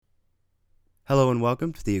Hello and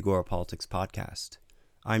welcome to the Agora Politics Podcast.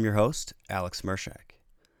 I'm your host, Alex Mershak.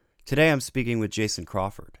 Today I'm speaking with Jason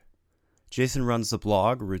Crawford. Jason runs the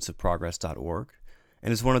blog rootsofprogress.org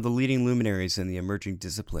and is one of the leading luminaries in the emerging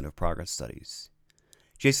discipline of progress studies.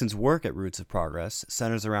 Jason's work at Roots of Progress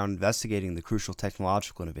centers around investigating the crucial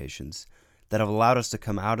technological innovations that have allowed us to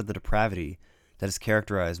come out of the depravity that has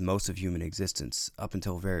characterized most of human existence up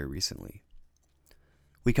until very recently.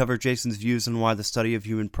 We cover Jason's views on why the study of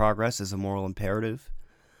human progress is a moral imperative,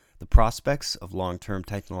 the prospects of long-term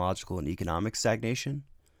technological and economic stagnation,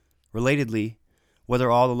 relatedly,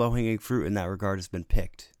 whether all the low-hanging fruit in that regard has been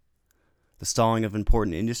picked, the stalling of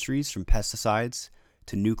important industries from pesticides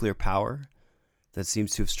to nuclear power that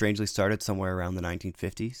seems to have strangely started somewhere around the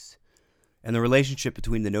 1950s, and the relationship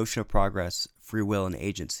between the notion of progress, free will, and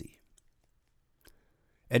agency.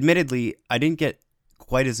 Admittedly, I didn't get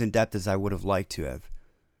quite as in-depth as I would have liked to have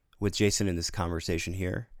with Jason in this conversation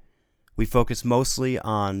here. We focus mostly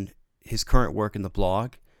on his current work in the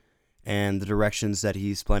blog and the directions that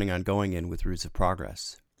he's planning on going in with Roots of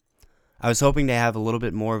Progress. I was hoping to have a little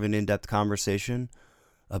bit more of an in-depth conversation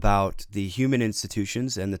about the human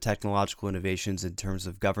institutions and the technological innovations in terms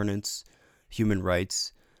of governance, human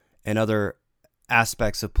rights, and other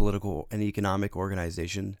aspects of political and economic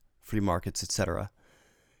organization, free markets, etc.,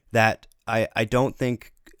 that I don't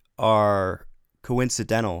think are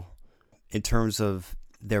coincidental in terms of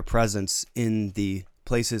their presence in the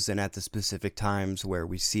places and at the specific times where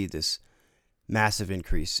we see this massive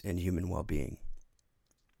increase in human well-being.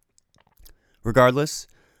 Regardless,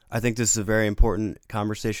 I think this is a very important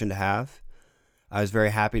conversation to have. I was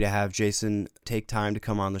very happy to have Jason take time to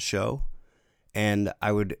come on the show, and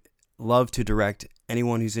I would love to direct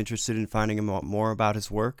anyone who's interested in finding out more about his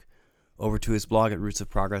work over to his blog at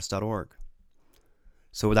rootsofprogress.org.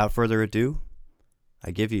 So without further ado,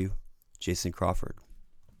 I give you Jason Crawford.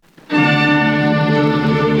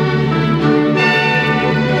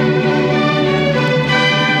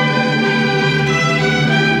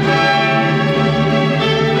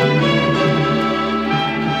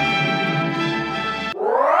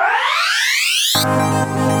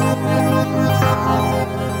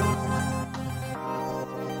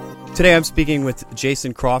 Today I'm speaking with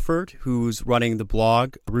Jason Crawford, who's running the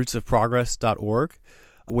blog rootsofprogress.org,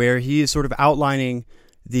 where he is sort of outlining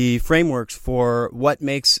the frameworks for what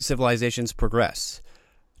makes civilizations progress.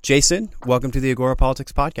 Jason, welcome to the Agora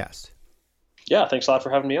Politics Podcast. Yeah, thanks a lot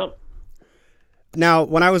for having me on. Now,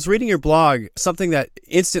 when I was reading your blog, something that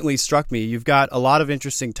instantly struck me, you've got a lot of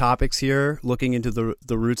interesting topics here looking into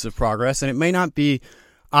the roots of progress, and it may not be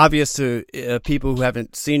obvious to people who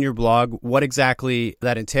haven't seen your blog what exactly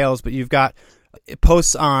that entails, but you've got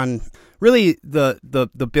posts on really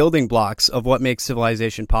the building blocks of what makes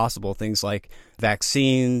civilization possible, things like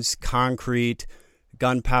vaccines, concrete,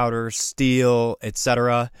 gunpowder, steel,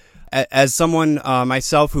 etc. As someone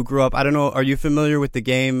myself who grew up, I don't know, are you familiar with the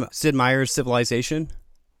game Sid Meier's Civilization?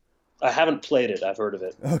 I haven't played it. I've heard of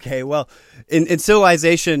it. Okay, well, in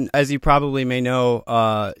Civilization, as you probably may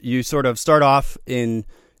know, you sort of start off in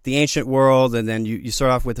the ancient world, and then you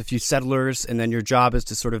start off with a few settlers, and then your job is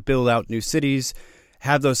to sort of build out new cities,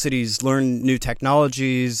 have those cities learn new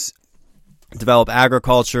technologies, develop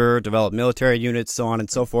agriculture, develop military units, so on and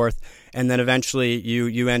so forth. And then eventually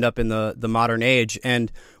you end up in the modern age.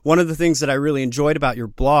 And one of the things that I really enjoyed about your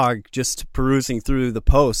blog, just perusing through the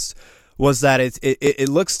posts, was that it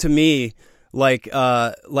looks to me like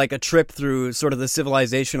a trip through sort of the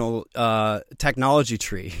civilizational technology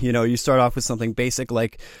tree. You know, you start off with something basic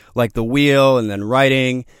like the wheel, and then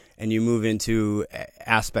writing, and you move into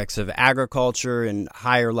aspects of agriculture and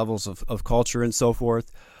higher levels of culture and so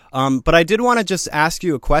forth. But I did want to just ask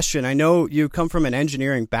you a question. I know you come from an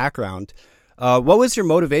engineering background. What was your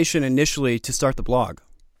motivation initially to start the blog?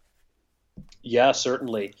 Yeah,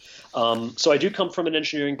 certainly. So I do come from an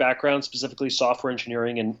engineering background, specifically software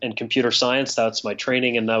engineering and computer science. That's my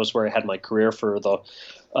training, and that was where I had my career for the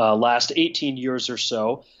last 18 years or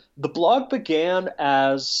so. The blog began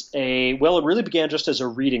it really began just as a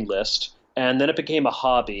reading list, and then it became a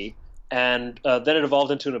hobby, and then it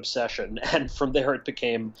evolved into an obsession, and from there it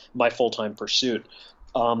became my full-time pursuit.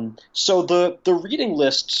 So the reading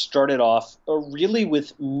list started off really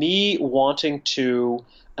with me wanting to,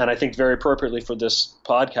 and I think very appropriately for this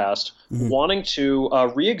podcast, wanting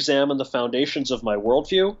to re-examine the foundations of my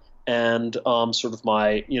worldview and sort of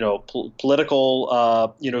my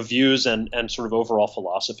political views and sort of overall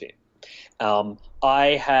philosophy.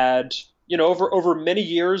 I had over many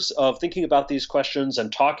years of thinking about these questions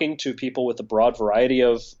and talking to people with a broad variety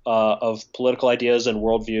of political ideas and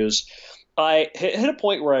worldviews, I hit a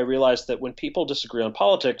point where I realized that when people disagree on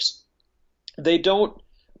politics, they don't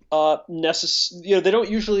they don't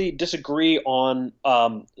usually disagree on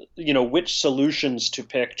which solutions to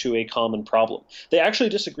pick to a common problem. They actually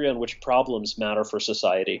disagree on which problems matter for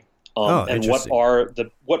society, and what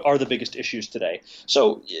are the biggest issues today.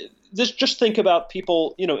 So just think about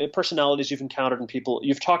people, personalities you've encountered and people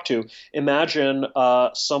you've talked to. Imagine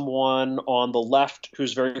someone on the left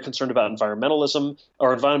who's very concerned about environmentalism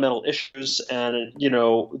or environmental issues, and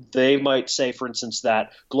they might say, for instance,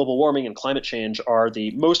 that global warming and climate change are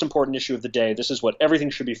the most important issue of the day. This is what everything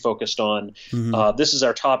should be focused on. Mm-hmm. This is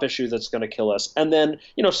our top issue that's going to kill us. And then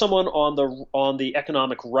someone on the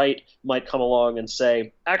economic right might come along and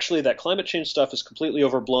say, actually, that climate change stuff is completely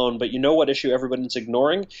overblown. But you know what issue everybody's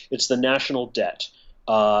ignoring? It's the national debt.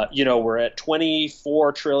 We're at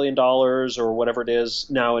 $24 trillion or whatever it is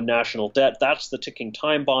now in national debt. That's the ticking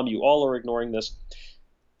time bomb. You all are ignoring this.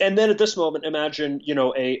 And then at this moment, imagine,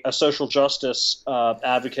 a social justice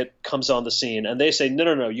advocate comes on the scene and they say,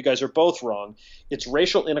 no, you guys are both wrong. It's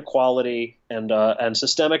racial inequality and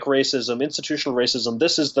systemic racism, institutional racism.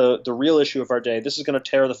 This is the real issue of our day. This is going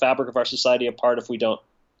to tear the fabric of our society apart if we don't.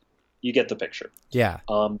 You get the picture. Yeah.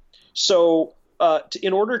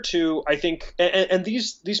 In order to, I think, and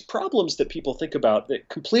these problems that people think about that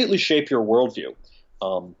completely shape your worldview.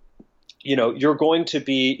 You're going to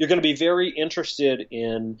be very interested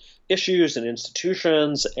in issues and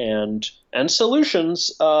institutions and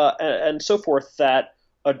solutions and so forth that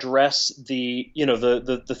address the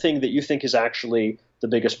thing that you think is actually the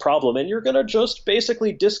biggest problem, and you're going to just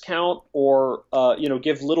basically discount or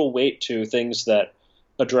give little weight to things that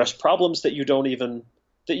address problems that you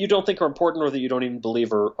don't think are important or that you don't even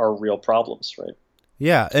believe are real problems, right?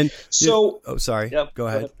 Yeah, and so sorry. Yeah, go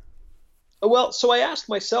ahead. Well, so I asked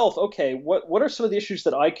myself, okay, what are some of the issues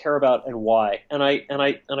that I care about and why? And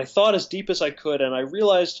I thought as deep as I could, and I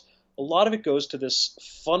realized a lot of it goes to this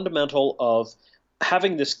fundamental of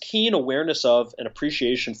having this keen awareness of and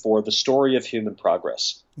appreciation for the story of human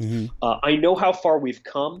progress. Mm-hmm. I know how far we've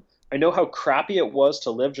come. I know how crappy it was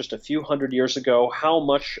to live just a few hundred years ago, how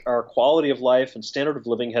much our quality of life and standard of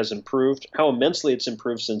living has improved, how immensely it's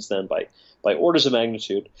improved since then by orders of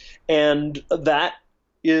magnitude. And that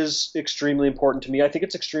is extremely important to me. I think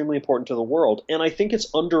it's extremely important to the world, and I think it's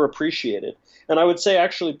underappreciated. And I would say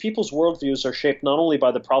actually people's worldviews are shaped not only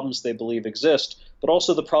by the problems they believe exist, but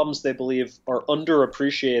also the problems they believe are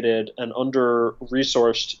underappreciated and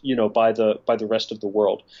under-resourced, by the rest of the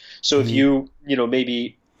world. So if you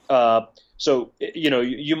maybe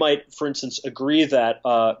you might, for instance, agree that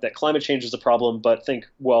climate change is a problem, but think,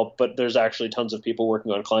 but there's actually tons of people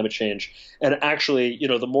working on climate change. And actually,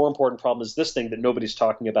 the more important problem is this thing that nobody's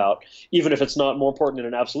talking about, even if it's not more important in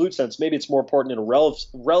an absolute sense. Maybe it's more important in a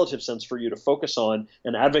relative sense for you to focus on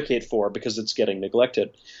and advocate for because it's getting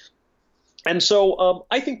neglected. And so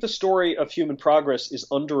I think the story of human progress is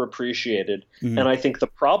underappreciated. Mm-hmm. And I think the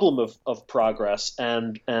problem of progress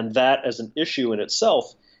and that as an issue in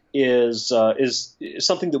itself is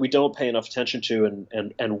something that we don't pay enough attention to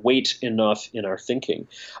and weight enough in our thinking.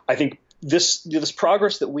 I think this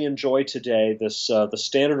progress that we enjoy today, the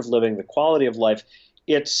standard of living, the quality of life,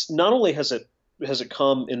 it's not only has it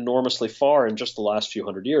come enormously far in just the last few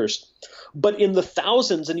hundred years, but in the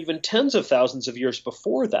thousands and even tens of thousands of years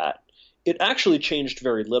before that, it actually changed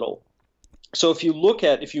very little. So if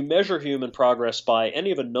you measure human progress by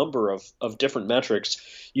any of a number of different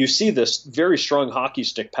metrics, you see this very strong hockey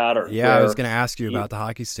stick pattern. Yeah, I was going to ask you about the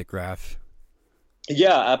hockey stick graph.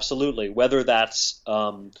 Yeah, absolutely. Whether that's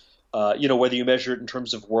whether you measure it in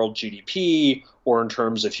terms of world GDP or in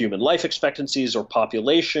terms of human life expectancies or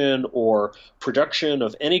population or production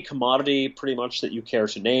of any commodity pretty much that you care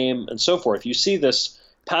to name and so forth, you see this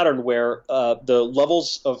pattern where the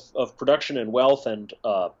levels of production and wealth and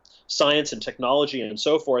science and technology and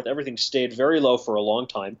so forth, everything stayed very low for a long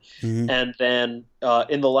time. Mm-hmm. And then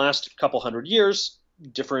in the last couple hundred years,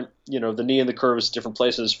 different, the knee and the curve is different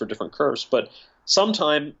places for different curves. But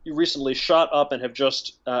sometime you recently shot up and have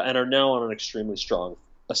just and are now on an extremely strong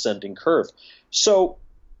ascending curve. So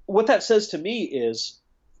what that says to me is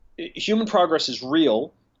human progress is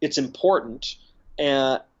real. It's important.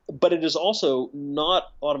 But it is also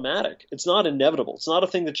not automatic. It's not inevitable. It's not a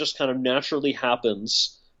thing that just kind of naturally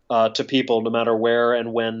happens to people no matter where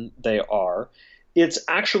and when they are. It's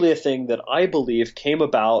actually a thing that I believe came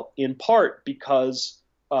about in part because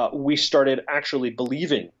we started actually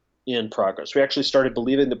believing in progress. We actually started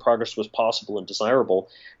believing that progress was possible and desirable,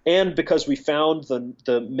 and because we found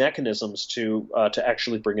the mechanisms to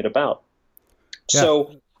actually bring it about. Yeah.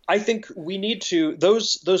 So I think we need to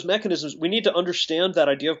those mechanisms. We need to understand that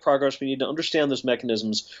idea of progress. We need to understand those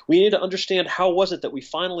mechanisms. We need to understand how was it that we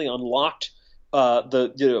finally unlocked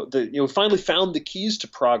we finally found the keys to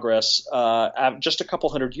progress just a couple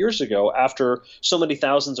hundred years ago, after so many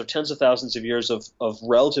thousands or tens of thousands of years of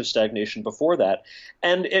relative stagnation before that.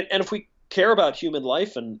 And if we care about human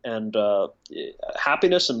life and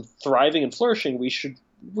happiness and thriving and flourishing, we should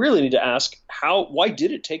really need to ask why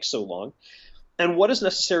did it take so long, and what is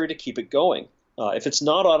necessary to keep it going? If it's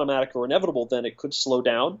not automatic or inevitable, then it could slow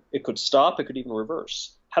down, it could stop, it could even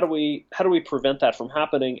reverse. How do we prevent that from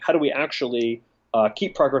happening? How do we actually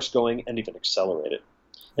keep progress going and even accelerate it?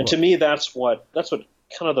 And to me, that's what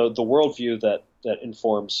kind of the worldview that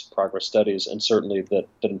informs progress studies, and certainly that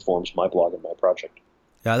informs my blog and my project.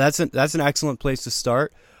 Yeah, that's an excellent place to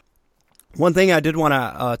start. One thing I did want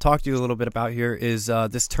to talk to you a little bit about here is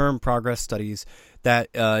this term progress studies that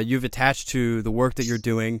you've attached to the work that you're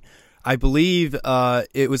doing. I believe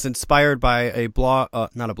it was inspired by a blog,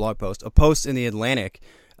 not a blog post, a post in The Atlantic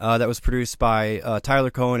that was produced by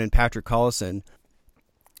Tyler Cowen and Patrick Collison.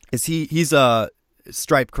 He's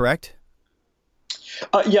Stripe, correct?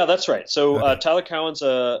 Yeah, that's right. So Okay. Tyler Cowen's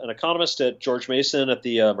an economist at George Mason at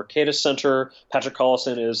the Mercatus Center. Patrick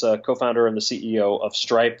Collison is a co-founder and the CEO of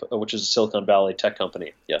Stripe, which is a Silicon Valley tech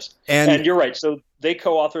company. Yes. And you're right. So they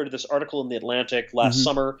co-authored this article in The Atlantic last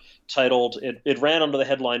summer titled, it ran under the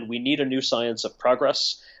headline, "We Need a New Science of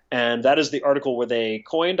Progress." And that is the article where they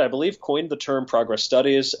coined the term progress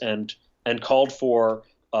studies and called for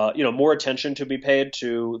more attention to be paid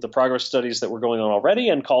to the progress studies that were going on already,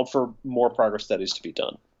 and called for more progress studies to be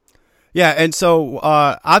done. Yeah, and so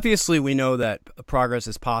obviously we know that progress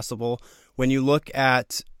is possible. When you look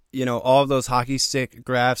at all of those hockey stick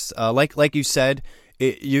graphs, like you said,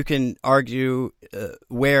 you can argue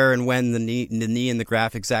where and when the knee in the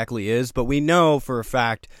graph exactly is, but we know for a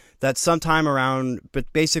fact that sometime around, but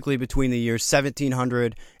basically between the years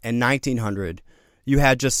 1700 and 1900, you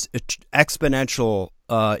had just exponential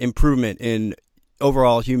improvement in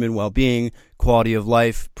overall human well-being, quality of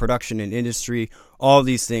life, production and industry, all of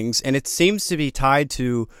these things. And it seems to be tied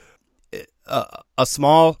to a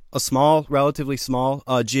relatively small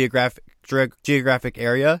geographic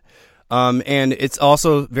area. And it's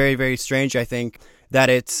also very, very strange, I think, that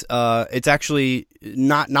it's actually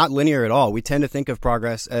not linear at all. We tend to think of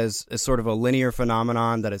progress as sort of a linear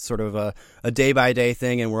phenomenon, that it's sort of a day-by-day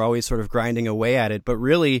thing, and we're always sort of grinding away at it. But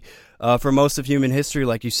really, for most of human history,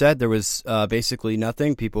 like you said, there was basically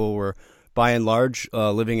nothing. People were, by and large,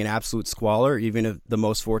 living in absolute squalor, even if the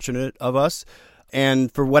most fortunate of us. And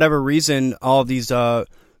for whatever reason, all of these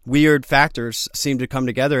weird factors seem to come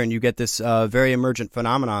together, and you get this very emergent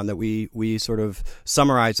phenomenon that we sort of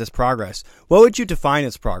summarize as progress. What would you define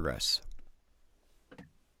as progress?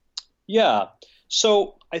 Yeah.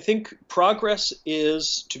 So I think progress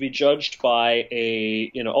is to be judged by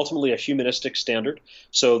ultimately a humanistic standard.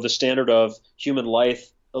 So the standard of human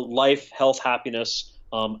life, health, happiness,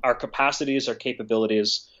 our capacities, our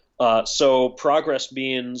capabilities. So progress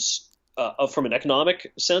means, from an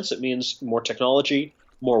economic sense, it means more technology,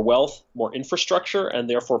 more wealth, more infrastructure, and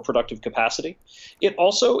therefore productive capacity. It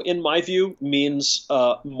also, in my view, means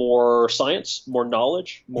more science, more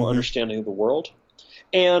knowledge, more understanding of the world.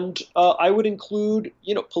 And I would include,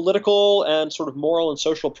 political and sort of moral and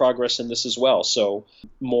social progress in this as well. So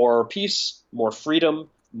more peace, more freedom,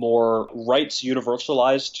 more rights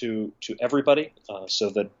universalized to everybody, so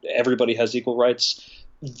that everybody has equal rights.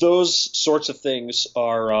 Those sorts of things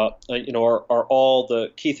are all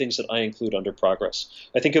the key things that I include under progress.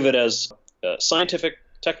 I think of it as scientific,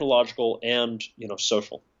 technological, and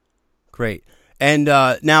social. Great. And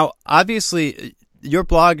now, obviously, your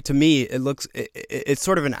blog, to me, it's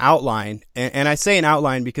sort of an outline, and I say an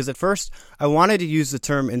outline because at first I wanted to use the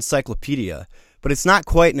term encyclopedia, but it's not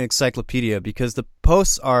quite an encyclopedia because the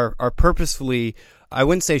posts are purposefully, I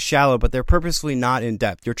wouldn't say shallow, but they're purposefully not in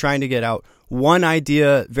depth. You're trying to get out one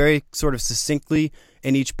idea very sort of succinctly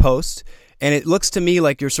in each post, and it looks to me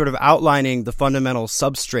like you're sort of outlining the fundamental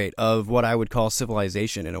substrate of what I would call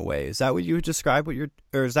civilization in a way. Is that what you would describe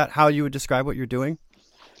or is that how you would describe what you're doing?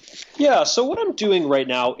 Yeah, so what I'm doing right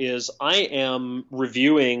now is I am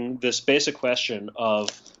reviewing this basic question of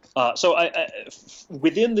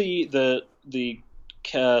within the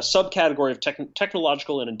subcategory of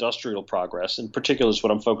technological and industrial progress, in particular, is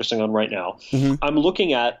what I'm focusing on right now. I'm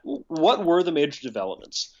looking at what were the major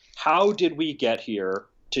developments. How did we get here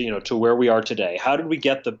to where we are today? How did we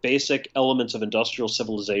get the basic elements of industrial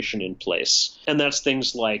civilization in place? And that's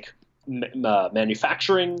things like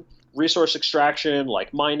manufacturing, resource extraction,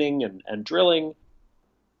 like mining and drilling,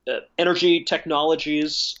 energy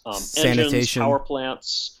technologies, engines, power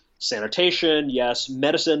plants, sanitation, yes,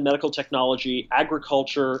 medicine, medical technology,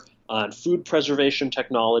 agriculture, on food preservation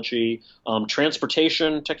technology,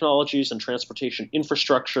 transportation technologies and transportation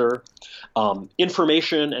infrastructure,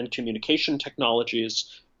 information and communication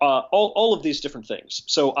technologies, all of these different things.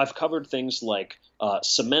 So I've covered things like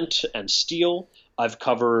cement and steel. I've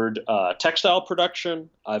covered textile production.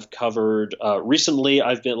 I've covered recently.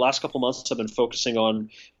 Last couple months I've been focusing on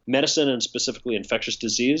medicine and specifically infectious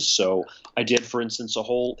disease. So I did, for instance, a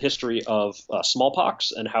whole history of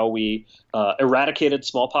smallpox and how we eradicated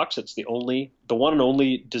smallpox. It's the one and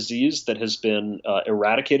only disease that has been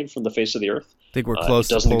eradicated from the face of the earth. I think we're close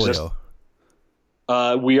to polio.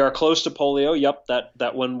 We are close to polio. Yep,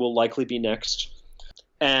 that one will likely be next.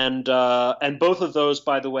 And both of those,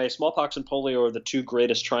 by the way, smallpox and polio are the two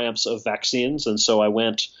greatest triumphs of vaccines. And so I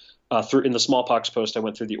went through, in the smallpox post, I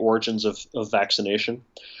went through the origins of vaccination.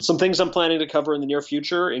 Some things I'm planning to cover in the near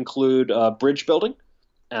future include bridge building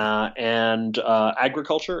and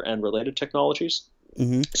agriculture and related technologies.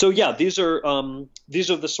 Mm-hmm. So yeah, these are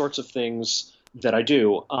the sorts of things that I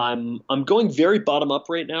do. I'm going very bottom up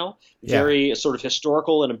right now, very sort of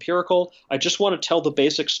historical and empirical. I just want to tell the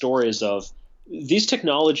basic stories of these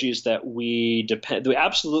technologies that we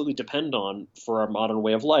absolutely depend on for our modern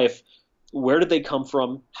way of life. Where did they come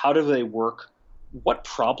from? How do they work? What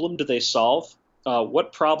problem do they solve?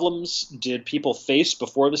 What problems did people face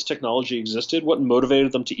before this technology existed? What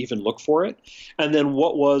motivated them to even look for it? And then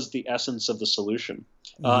what was the essence of the solution?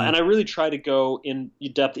 And I really try to go in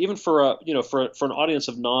depth, even for an audience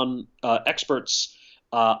of non-experts.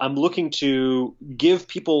 I'm looking to give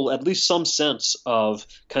people at least some sense of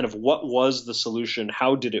kind of what was the solution,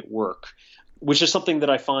 how did it work, which is something that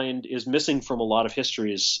I find is missing from a lot of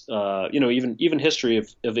histories, even history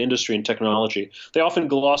of industry and technology. They often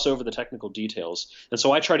gloss over the technical details. And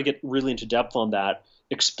so I try to get really into depth on that,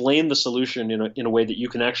 explain the solution in a way that you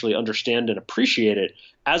can actually understand and appreciate it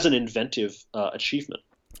as an inventive achievement.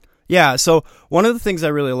 Yeah, so one of the things I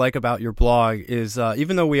really like about your blog is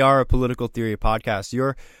even though we are a political theory podcast,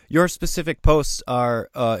 your specific posts are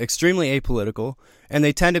extremely apolitical, and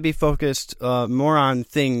they tend to be focused more on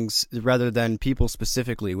things rather than people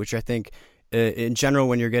specifically, which I think in general,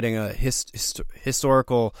 when you're getting a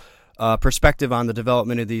historical perspective on the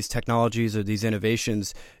development of these technologies or these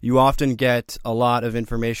innovations, you often get a lot of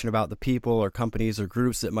information about the people or companies or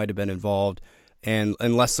groups that might have been involved, and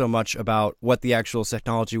less so much about what the actual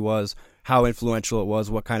technology was, how influential it was,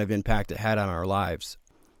 what kind of impact it had on our lives.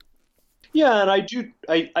 Yeah, and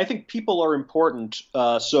I think people are important,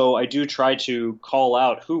 so I do try to call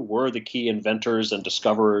out who were the key inventors and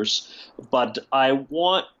discoverers, but I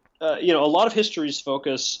want a lot of histories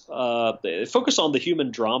focus on the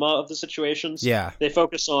human drama of the situations. Yeah. They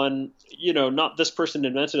focus on, not this person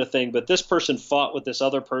invented a thing, but this person fought with this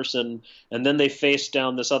other person, and then they faced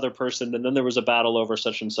down this other person, and then there was a battle over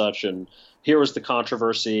such and such, and here was the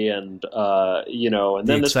controversy, and and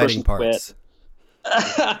then this person quit.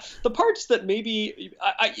 The parts that maybe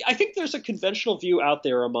I think there's a conventional view out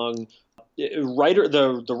there among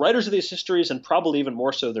the writers of these histories, and probably even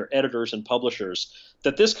more so their editors and publishers,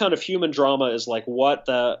 that this kind of human drama is like what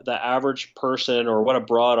the average person or what a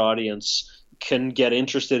broad audience can get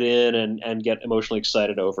interested in and get emotionally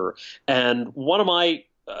excited over. And one of my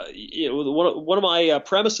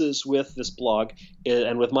premises with this blog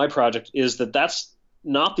and with my project is that that's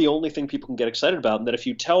not the only thing people can get excited about, and that if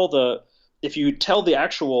you tell the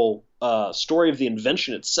actual story of the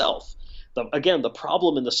invention itself, the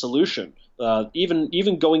problem and the solution,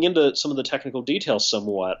 even going into some of the technical details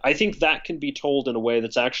somewhat, I think that can be told in a way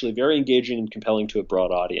that's actually very engaging and compelling to a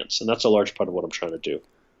broad audience. And that's a large part of what I'm trying to do.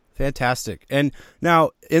 Fantastic. And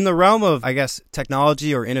now, in the realm of, I guess,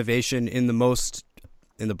 technology or innovation in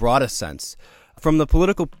the broadest sense, from the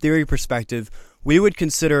political theory perspective, we would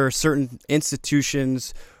consider certain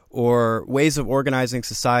institutions or ways of organizing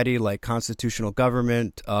society like constitutional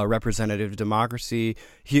government, representative democracy,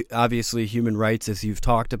 obviously human rights, as you've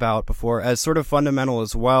talked about before, as sort of fundamental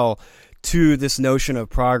as well to this notion of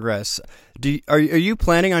progress. Are you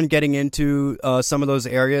planning on getting into some of those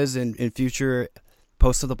areas in future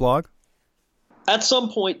posts of the blog? At some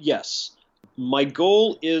point, yes. My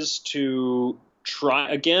goal is to try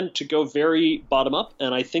again to go very bottom up,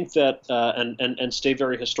 and I think that and stay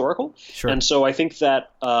very historical. Sure. And so I think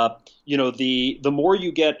that the more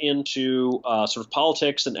you get into sort of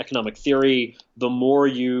politics and economic theory, the more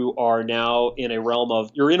you are now in a realm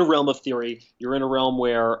of theory. You're in a realm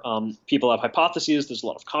where people have hypotheses. There's a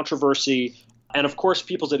lot of controversy. And of course,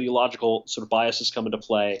 people's ideological sort of biases come into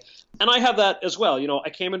play. And I have that as well. I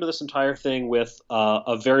came into this entire thing with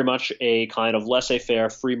a very much a kind of laissez-faire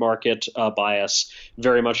free market bias,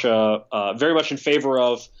 very much in favor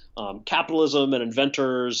of capitalism and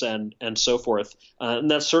inventors and so forth. And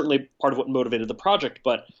that's certainly part of what motivated the project.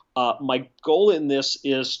 But my goal in this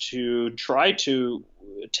is to try to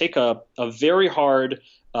take a very hard,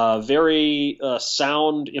 very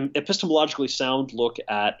sound, epistemologically sound look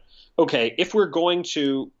at, okay, if we're going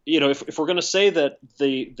to, if we're going to say that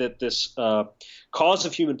this cause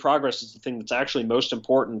of human progress is the thing that's actually most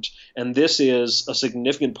important, and this is a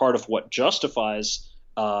significant part of what justifies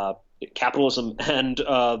capitalism and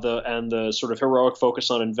the sort of heroic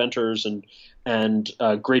focus on inventors and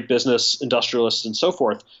great business industrialists and so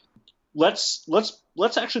forth, let's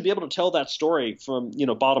actually be able to tell that story from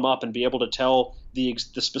bottom up and be able to tell the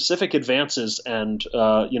specific advances and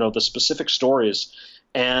the specific stories.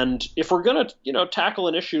 And if we're going to tackle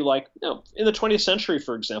an issue like in the 20th century,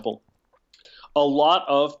 for example, a lot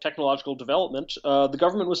of technological development the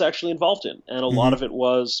government was actually involved in, and a lot of it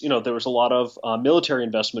was there was a lot of military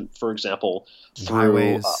investment, for example,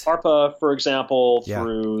 through ARPA, for example,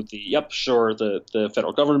 through the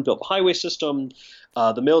federal government built the highway system.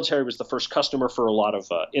 The military was the first customer for a lot of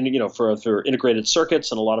for integrated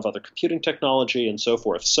circuits and a lot of other computing technology and so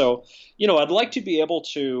forth. So I'd like to be able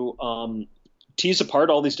to tease apart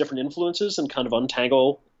all these different influences and kind of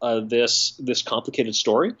untangle this complicated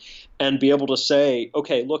story, and be able to say,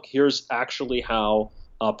 okay, look, here's actually how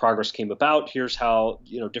progress came about. Here's how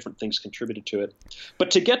different things contributed to it.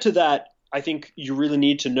 But to get to that, I think you really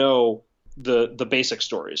need to know the basic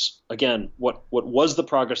stories. Again, what was the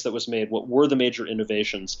progress that was made? What were the major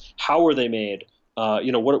innovations? How were they made?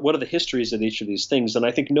 What are the histories of each of these things? And I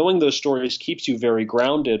think knowing those stories keeps you very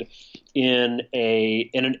grounded in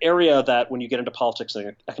an area that, when you get into politics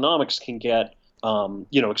and economics, can get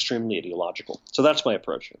extremely ideological. So that's my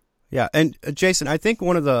approach. Yeah, and Jason, I think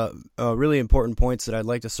one of the really important points that I'd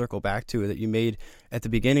like to circle back to that you made at the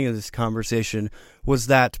beginning of this conversation was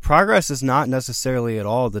that progress is not necessarily at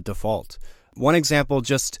all the default. One example,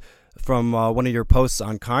 just from one of your posts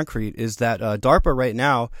on Concrete, is that DARPA right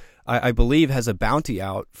now, I believe, has a bounty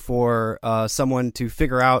out for someone to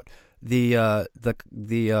figure out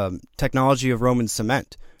the technology of Roman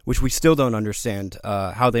cement, which we still don't understand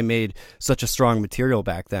how they made such a strong material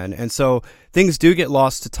back then. And so things do get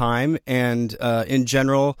lost to time, and in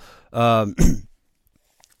general,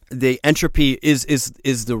 the entropy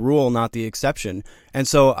is the rule, not the exception. And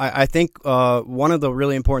so I think one of the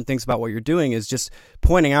really important things about what you're doing is just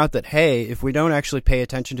pointing out that, hey, if we don't actually pay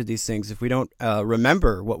attention to these things, if we don't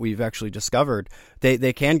remember what we've actually discovered,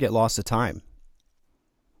 they can get lost to time.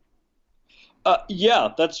 Yeah,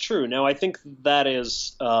 that's true. Now, I think that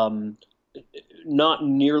is not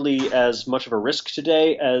nearly as much of a risk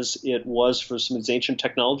today as it was for some of these ancient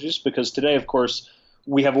technologies, because today, of course,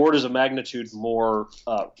 we have orders of magnitude more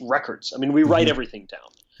records. I mean, we write everything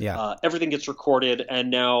down. Yeah. Everything gets recorded,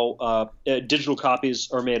 and now digital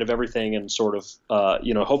copies are made of everything and sort of,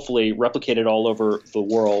 hopefully replicated all over the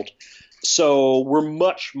world. So we're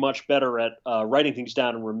much, much better at writing things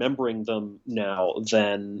down and remembering them now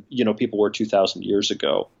than people were 2,000 years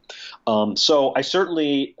ago. So I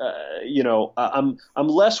certainly, I'm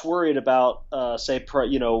less worried about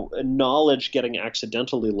knowledge getting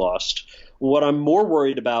accidentally lost. What I'm more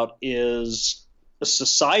worried about is a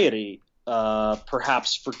society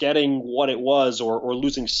perhaps forgetting what it was, or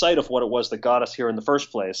losing sight of what it was that got us here in the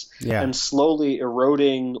first place, and slowly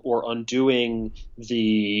eroding or undoing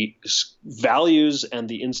the values and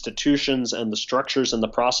the institutions and the structures and the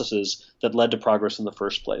processes that led to progress in the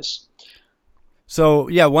first place. So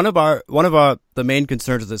yeah, one of the main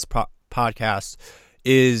concerns of this podcast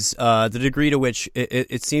is the degree to which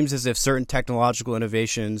it seems as if certain technological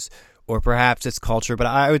innovations, or perhaps it's culture, but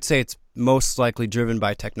I would say it's most likely driven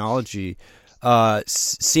by technology,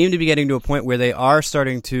 seem to be getting to a point where they are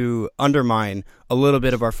starting to undermine a little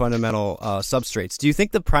bit of our fundamental substrates. Do you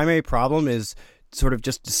think the primary problem is sort of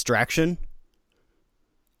just distraction?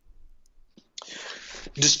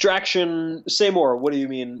 Distraction? Say more. What do you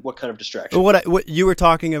mean? What kind of distraction? What you were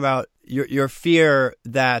talking about, your fear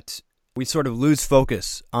that we sort of lose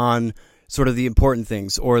focus on sort of the important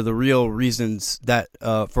things, or the real reasons that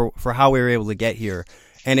for how we were able to get here.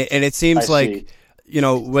 And it seems like,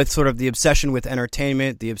 with sort of the obsession with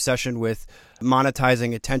entertainment, the obsession with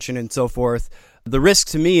monetizing attention and so forth, the risk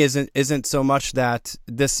to me isn't so much that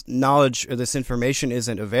this knowledge or this information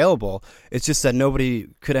isn't available. It's just that nobody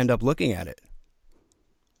could end up looking at it.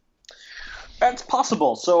 That's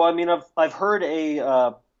possible. So, I mean, I've heard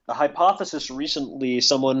a hypothesis recently.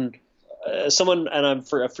 Someone someone, and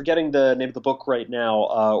forgetting the name of the book right now,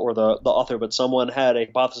 or the author, but someone had a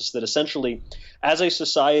hypothesis that essentially, as a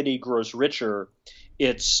society grows richer,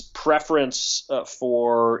 its preference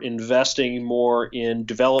for investing more in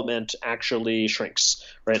development actually shrinks,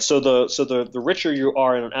 right? So the richer you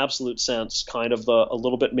are in an absolute sense, kind of a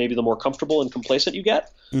little bit maybe the more comfortable and complacent you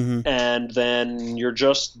get, Hmm. and then you're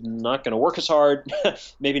just not going to work as hard,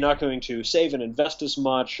 maybe not going to save and invest as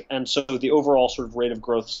much, and so the overall sort of rate of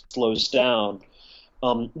growth slows down.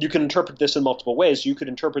 You can interpret this in multiple ways. You could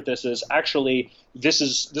interpret this as actually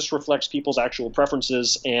this reflects people's actual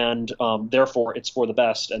preferences, and therefore it's for the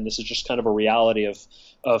best. And this is just kind of a reality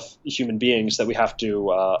of human beings that we have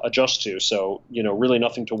to adjust to. So really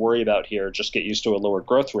nothing to worry about here. Just get used to a lower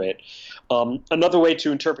growth rate. Another way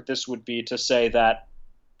to interpret this would be to say that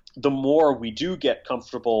the more we do get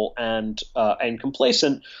comfortable and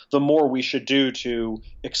complacent, the more we should do to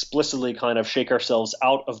explicitly kind of shake ourselves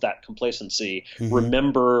out of that complacency.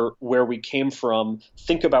 Remember where we came from.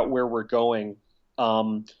 Think about where we're going.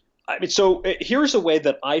 So here's a way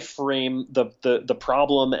that I frame the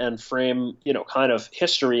problem and frame kind of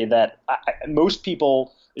history that most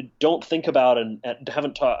people don't think about and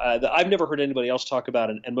haven't taught. I've never heard anybody else talk about,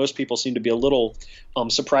 and most people seem to be a little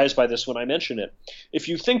surprised by this when I mention it. If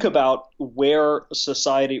you think about where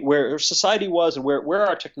society was, and where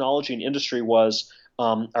our technology and industry was,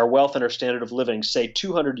 our wealth and our standard of living, say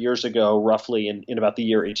 200 years ago, roughly in about the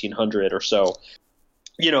year 1800 or so,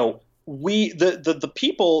 the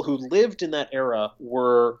people who lived in that era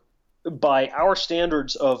were, by our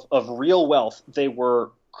standards of real wealth, they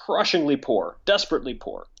were crushingly poor, desperately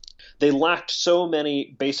poor. They lacked so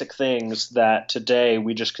many basic things that today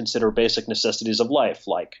we just consider basic necessities of life,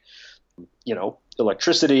 like,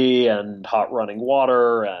 electricity and hot running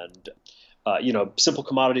water and, simple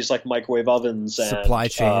commodities like microwave ovens and Supply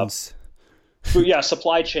chains.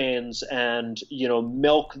 Supply chains and,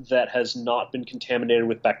 milk that has not been contaminated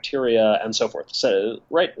with bacteria and so forth. So,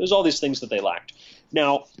 right, there's all these things that they lacked.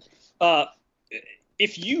 Now,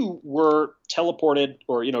 if you were teleported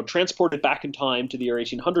or transported back in time to the year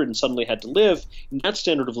 1800 and suddenly had to live in that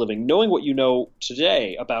standard of living, knowing what you know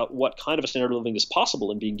today about what kind of a standard of living is possible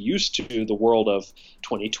and being used to the world of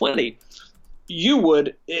 2020, you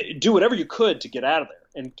would do whatever you could to get out of there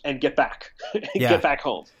and get back and get back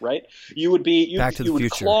home, right? You would back to the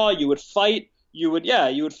future. Claw, you would fight, you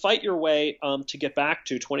would fight your way to get back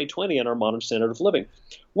to 2020 and our modern standard of living.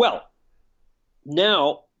 Well,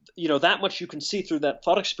 now that much you can see through that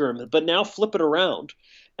thought experiment, but now flip it around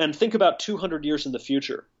and think about 200 years in the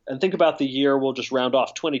future, and think about the year, we'll just round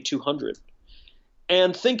off, 2200,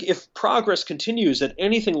 and think if progress continues at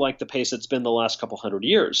anything like the pace it's been the last couple hundred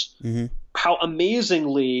years, how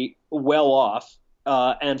amazingly well off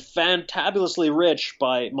and fantabulously rich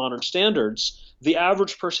by modern standards the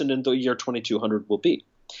average person in the year 2200 will be.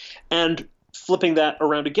 And flipping that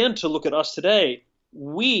around again to look at us today,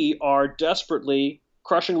 we are desperately,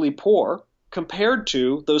 crushingly poor compared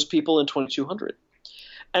to those people in 2200.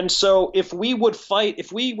 And so if we would fight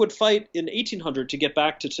in 1800 to get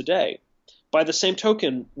back to today, by the same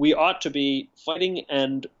token, we ought to be fighting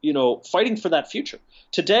and, fighting for that future.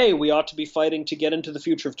 Today, we ought to be fighting to get into the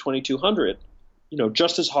future of 2200,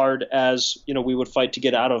 just as hard as, we would fight to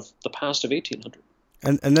get out of the past of 1800.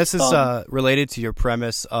 And this is related to your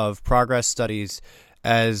premise of progress studies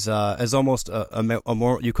as almost a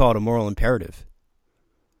moral, you call it a moral imperative.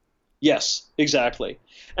 Yes, exactly.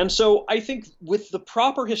 And so I think with the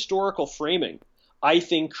proper historical framing, I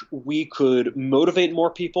think we could motivate more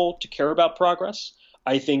people to care about progress.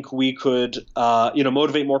 I think we could,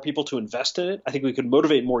 motivate more people to invest in it. I think we could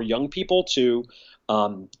motivate more young people to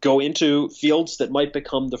go into fields that might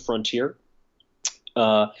become the frontier.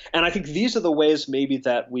 And I think these are the ways maybe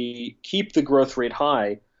that we keep the growth rate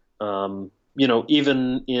high,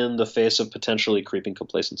 even in the face of potentially creeping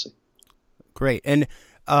complacency. Great. And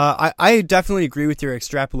I definitely agree with your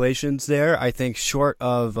extrapolations there. I think short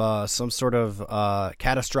of some sort of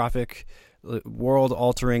catastrophic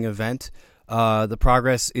world-altering event, the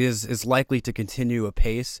progress is likely to continue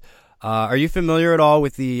apace. Are you familiar at all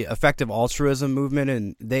with the effective altruism movement?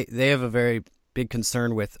 And they have a very big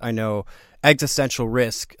concern with, I know, existential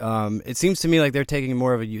risk. It seems to me like they're taking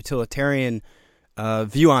more of a utilitarian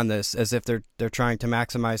view on this, as if they're trying to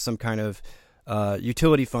maximize some kind of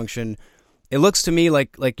utility function. It looks to me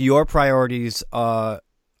like your priorities are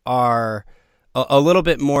a little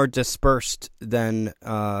bit more dispersed than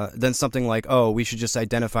something like, oh, we should just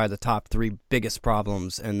identify the top 3 biggest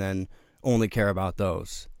problems and then only care about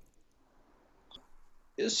those.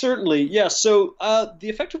 Certainly, yes. So the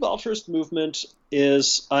effective altruist movement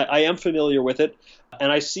is, I am familiar with it.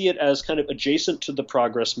 and I see it as kind of adjacent to the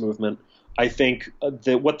progress movement. I think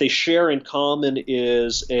that what they share in common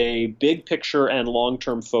is a big picture and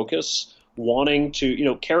long-term focus, wanting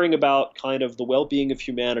to, caring about kind of the well-being of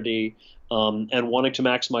humanity, and wanting to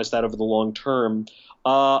maximize that over the long term.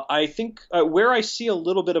 I think where I see a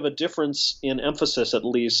little bit of a difference in emphasis, at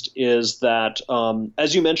least, is that,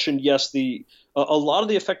 as you mentioned, yes, a lot of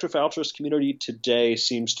the effective altruist community today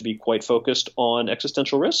seems to be quite focused on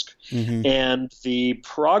existential risk. Mm-hmm. And the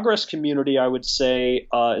progress community, I would say,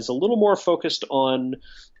 is a little more focused on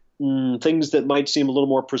things that might seem a little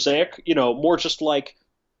more prosaic, more just like,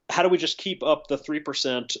 how do we just keep up the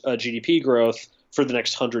 3% GDP growth for the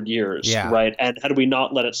next 100 years, right? And how do we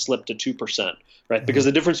not let it slip to 2%, right? Because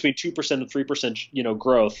the difference between 2% and 3%,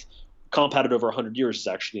 growth compounded over 100 years is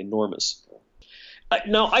actually enormous.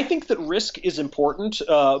 Now, I think that risk is important,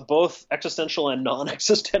 both existential and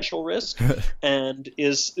non-existential risk, and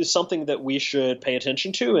is something that we should pay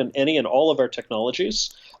attention to in any and all of our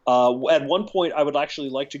technologies. At one point, I would actually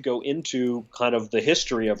like to go into kind of the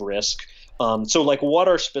history of risk. So, like, what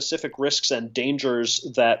are specific risks and dangers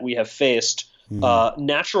that we have faced,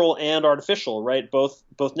 natural and artificial, right? Both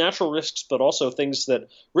natural risks, but also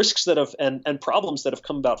risks that have and problems that have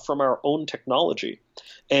come about from our own technology.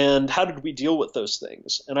 And how did we deal with those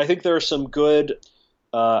things? And I think there are some good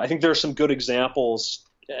examples,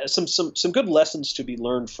 some good lessons to be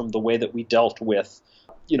learned from the way that we dealt with,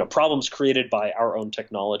 problems created by our own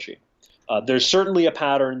technology. There's certainly a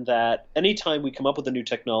pattern that anytime we come up with a new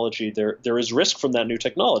technology, there is risk from that new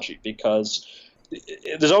technology, because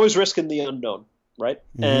there's always risk in the unknown, right?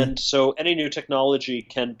 Mm-hmm. And so any new technology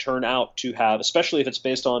can turn out to have, especially if it's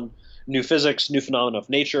based on new physics, new phenomena of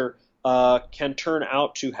nature, can turn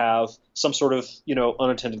out to have some sort of,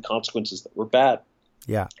 unintended consequences that were bad.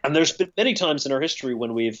 Yeah. And there's been many times in our history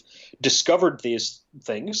when we've discovered these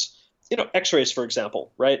things, X-rays, for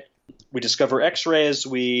example, right? We discover X-rays,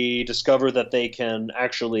 we discover that they can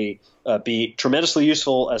actually be tremendously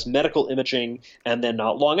useful as medical imaging, and then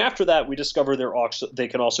not long after that, we discover they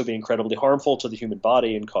can also be incredibly harmful to the human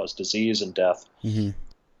body and cause disease and death. Mm-hmm.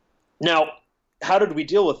 Now, how did we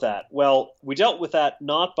deal with that? Well, we dealt with that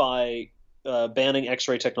not by banning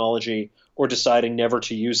X-ray technology or deciding never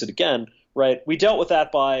to use it again, right? We dealt with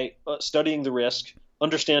that by studying the risk,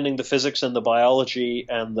 understanding the physics and the biology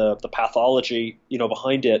and the pathology,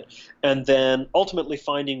 behind it, and then ultimately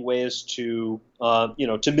finding ways to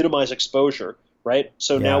minimize exposure, right?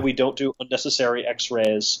 So now we don't do unnecessary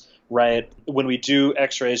X-rays, right? When we do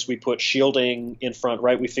X-rays, we put shielding in front,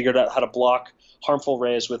 right? We figured out how to block harmful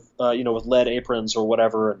rays with lead aprons or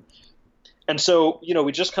whatever, and so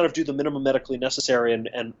we just kind of do the minimum medically necessary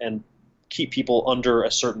and keep people under a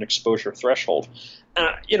certain exposure threshold.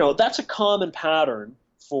 That's a common pattern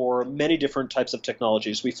for many different types of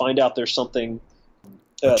technologies. We find out there's something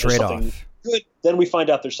good, then we find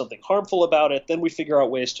out there's something harmful about it, then we figure out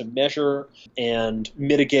ways to measure and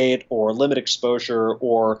mitigate or limit exposure,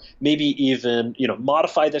 or maybe even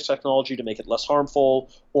modify the technology to make it less harmful,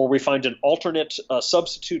 or we find an alternate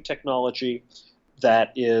substitute technology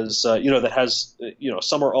that is that has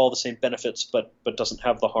some or all the same benefits but doesn't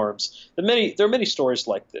have the harms. There are many stories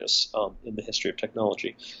like this in the history of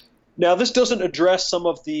technology. Now, this doesn't address some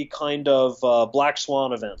of the kind of black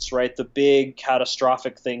swan events, right? The big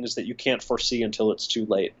catastrophic things that you can't foresee until it's too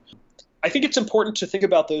late. I think it's important to think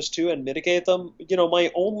about those too and mitigate them.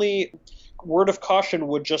 My only word of caution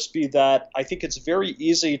would just be that I think it's very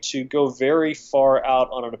easy to go very far out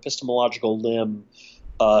on an epistemological limb,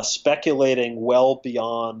 speculating well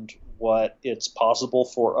beyond what it's possible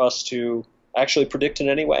for us to actually predict in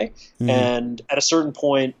any way. Mm-hmm. And at a certain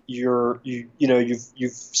point, you've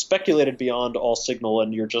speculated beyond all signal,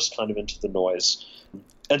 and you're just kind of into the noise.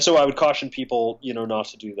 And so I would caution people, not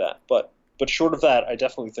to do that. But short of that, I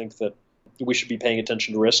definitely think that we should be paying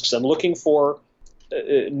attention to risks and looking for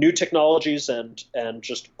new technologies and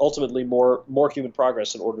just ultimately more human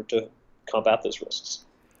progress in order to combat those risks.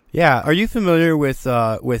 Yeah. Are you familiar with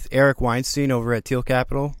Eric Weinstein over at Thiel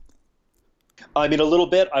Capital? I mean, a little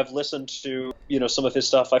bit. I've listened to, some of his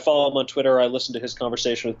stuff. I follow him on Twitter. I listened to his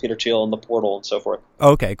conversation with Peter Thiel on the Portal and so forth.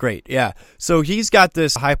 Okay, great. Yeah. So he's got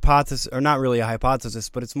this hypothesis, or not really a hypothesis,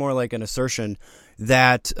 but it's more like an assertion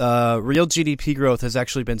that real GDP growth has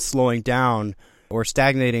actually been slowing down or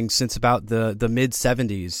stagnating since about the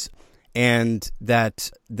mid-'70s, and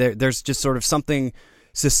that there's just sort of something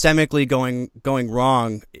systemically going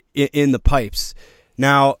wrong in the pipes.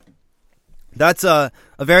 Now, that's a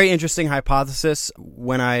very interesting hypothesis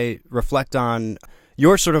when I reflect on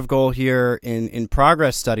your sort of goal here in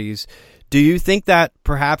progress studies. Do you think that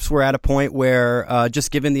perhaps we're at a point where,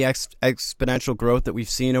 just given the exponential growth that we've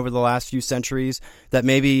seen over the last few centuries, that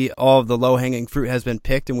maybe all of the low-hanging fruit has been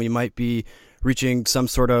picked and we might be reaching some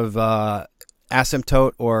sort of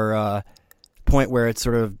asymptote or point where it's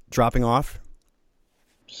sort of dropping off?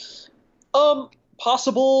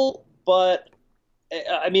 Possible, but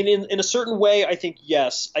I mean, in a certain way, I think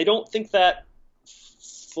yes. I don't think that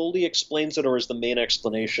fully explains it or is the main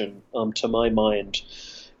explanation to my mind.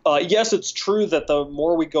 Yes, it's true that the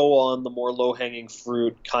more we go on, the more low-hanging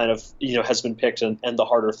fruit kind of has been picked, and the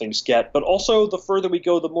harder things get. But also, the further we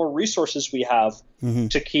go, the more resources we have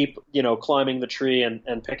to keep climbing the tree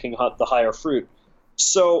and picking the higher fruit.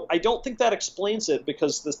 So I don't think that explains it,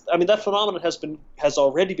 because that phenomenon has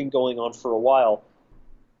already been going on for a while.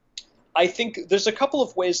 I think there's a couple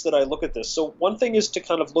of ways that I look at this. So one thing is to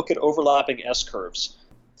kind of look at overlapping S-curves.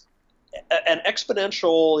 An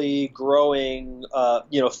exponentially growing,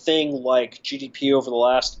 thing like GDP over the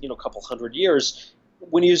last, couple hundred years,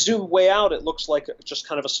 when you zoom way out, it looks like just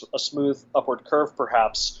kind of a smooth upward curve,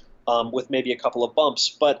 perhaps, with maybe a couple of bumps.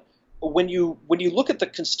 But when you look at the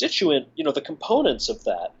constituent, the components of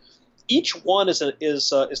that, each one is not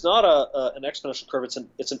an exponential curve.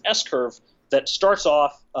 It's an S curve that starts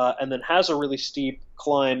off and then has a really steep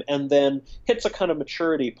climb and then hits a kind of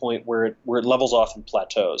maturity point where it levels off and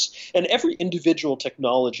plateaus. And every individual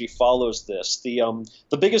technology follows this. The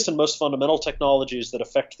biggest and most fundamental technologies that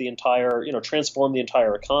affect the entire, transform the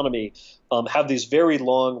entire economy have these very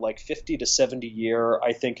long, like 50 to 70 year,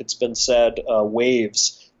 I think it's been said,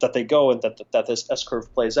 waves that they go and that this S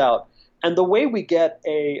curve plays out. And the way we get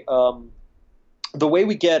a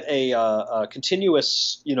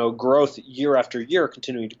continuous, growth year after year,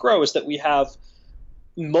 continuing to grow, is that we have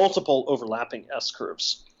multiple overlapping S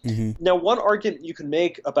curves. Mm-hmm. Now, one argument you can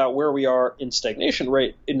make about where we are in stagnation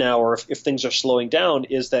right now, or if things are slowing down,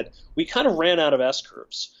 is that we kind of ran out of S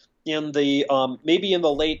curves. In the maybe in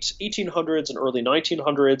the late 1800s and early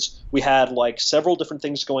 1900s, we had like several different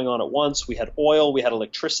things going on at once. We had oil, we had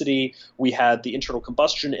electricity, we had the internal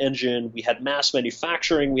combustion engine, we had mass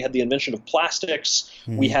manufacturing, we had the invention of plastics,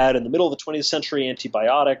 we had in the middle of the 20th century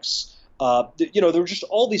antibiotics. There were just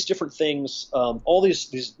all these different things, all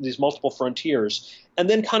these multiple frontiers, and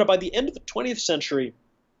then kind of by the end of the 20th century,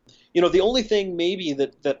 the only thing maybe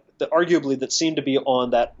that arguably that seemed to be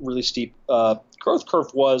on that really steep growth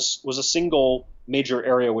curve was a single major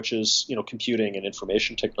area, which is computing and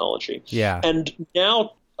information technology. Yeah. And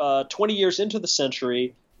now, 20 years into the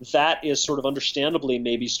century, that is sort of understandably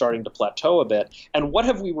maybe starting to plateau a bit. And what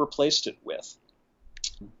have we replaced it with?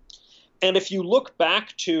 And if you look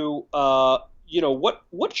back to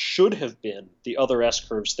what should have been the other S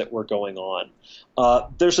curves that were going on,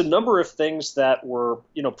 there's a number of things that were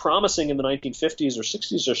promising in the 1950s or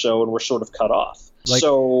 60s or so and were sort of cut off. Like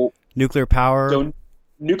so nuclear power. So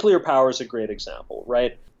nuclear power is a great example,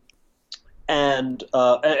 right? And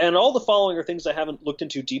all the following are things I haven't looked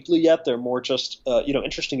into deeply yet. They're more just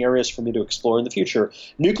interesting areas for me to explore in the future.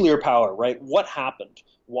 Nuclear power, right? What happened?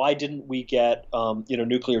 Why didn't we get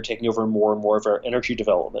nuclear taking over more and more of our energy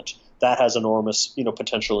development? That has enormous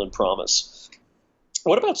potential and promise.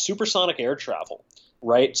 What about supersonic air travel,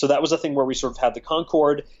 right? So that was a thing where we sort of had the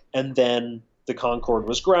Concorde, and then the Concorde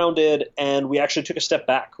was grounded, and we actually took a step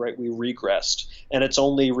back, right? We regressed, and it's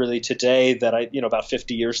only really today that about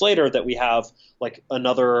 50 years later, that we have like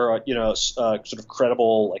another sort of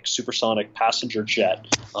credible like supersonic passenger jet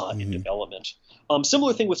in development.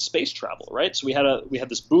 Similar thing with space travel, right? So we had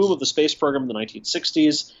this boom of the space program in the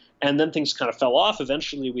 1960s, and then things kind of fell off.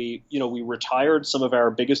 Eventually, we retired some of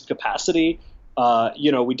our biggest capacity.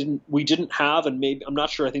 We didn't have, and maybe I'm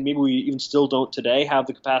not sure. I think maybe we even still don't today have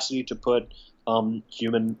the capacity to put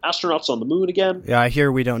human astronauts on the moon again. Yeah, I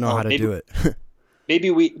hear we don't know how to do it. Maybe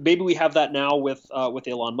we have that now with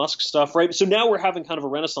Elon Musk stuff, right? So now we're having kind of a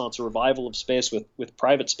renaissance, a revival of space with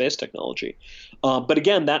private space technology. But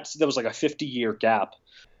again, that was like a 50-year gap.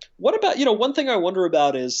 What about one thing I wonder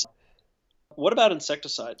about is, what about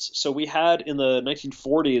insecticides? So we had in the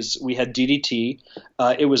 1940s, we had DDT.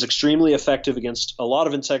 It was extremely effective against a lot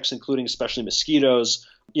of insects, including especially mosquitoes.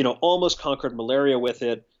 Almost conquered malaria with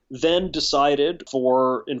it. Then decided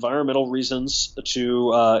for environmental reasons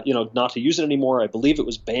to not to use it anymore. I believe it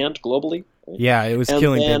was banned globally. Right? Yeah, it was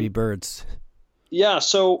killing baby birds. Yeah.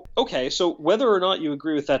 So whether or not you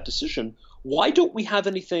agree with that decision, why don't we have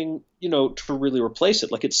anything to really replace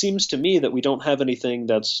it? Like, it seems to me that we don't have anything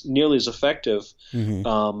that's nearly as effective.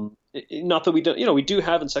 Mm-hmm. Not that we don't. We do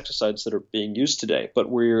have insecticides that are being used today, but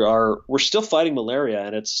we're still fighting malaria,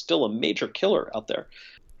 and it's still a major killer out there.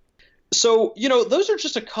 So, those are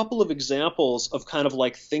just a couple of examples of kind of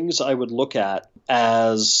like things I would look at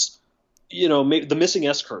as, the missing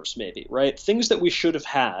S curves, maybe, right? Things that we should have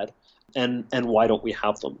had, and why don't we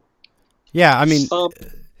have them? Yeah, I mean,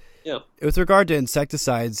 Yeah. with regard to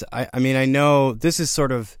insecticides, I mean, I know this is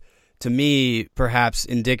sort of, to me, perhaps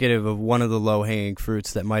indicative of one of the low-hanging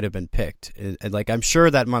fruits that might have been picked. Like, I'm sure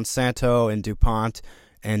that Monsanto and DuPont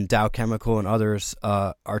and Dow Chemical and others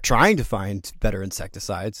are trying to find better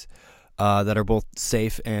insecticides that are both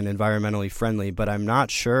safe and environmentally friendly, but I'm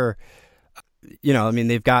not sure, I mean,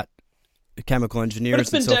 they've got chemical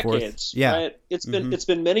engineers and so decades, forth. Yeah. Right? It's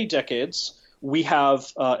been many decades. We have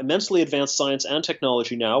immensely advanced science and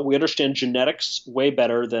technology now. We understand genetics way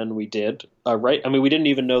better than we did, right? I mean, we didn't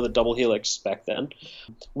even know the double helix back then.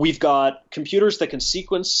 We've got computers that can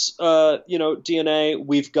sequence, DNA.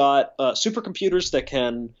 We've got supercomputers that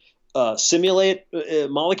can simulate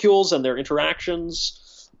molecules and their interactions.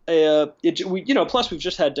 Plus we've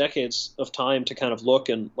just had decades of time to kind of look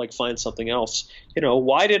and like find something else.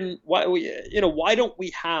 Why don't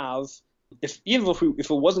we have, if it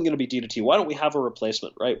wasn't going to be DDT, why don't we have a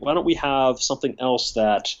replacement, right? Why don't we have something else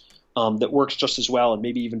that works just as well and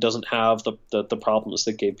maybe even doesn't have the problems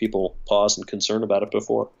that gave people pause and concern about it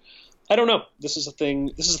before? I don't know. This is a thing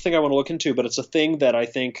I want to look into, but it's a thing that I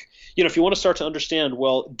think, if you want to start to understand,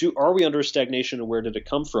 well, are we under stagnation and where did it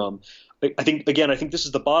come from? I think this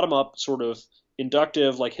is the bottom up sort of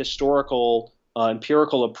inductive, like historical,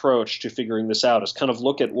 empirical approach to figuring this out, is kind of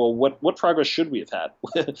look at, well, what progress should we have had?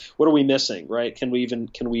 What are we missing, right? Can we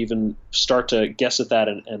even start to guess at that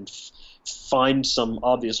and find some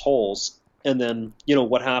obvious holes? And then,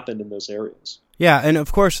 what happened in those areas? Yeah, and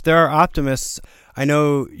of course there are optimists I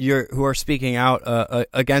know who are speaking out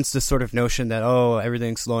against this sort of notion that,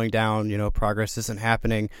 everything's slowing down, progress isn't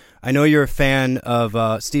happening. I know you're a fan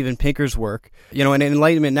of Steven Pinker's work. And in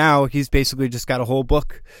Enlightenment Now, he's basically just got a whole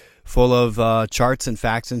book full of charts and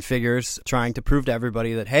facts and figures trying to prove to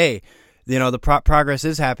everybody that, hey, the progress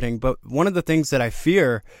is happening. But one of the things that I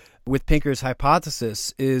fear with Pinker's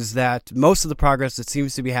hypothesis is that most of the progress that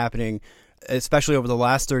seems to be happening, especially over the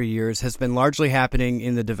last 30 years, has been largely happening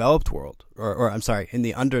in the developed world, or I'm sorry, in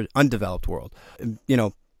the undeveloped world.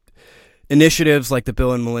 Initiatives like the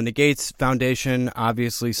Bill and Melinda Gates Foundation,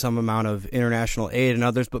 obviously some amount of international aid and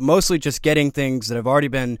others, but mostly just getting things that have already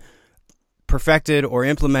been perfected or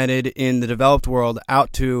implemented in the developed world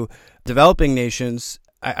out to developing nations.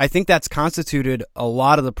 I think that's constituted a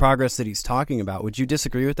lot of the progress that he's talking about. Would you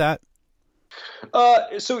disagree with that?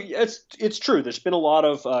 So it's true. There's been a lot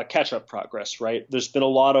of catch-up progress, right? There's been a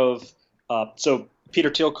lot of so Peter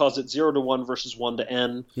Thiel calls it 0 to 1 versus 1 to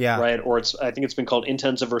n, right? Or I think it's been called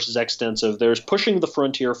intensive versus extensive. There's pushing the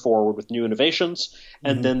frontier forward with new innovations,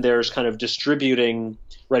 and then there's kind of distributing,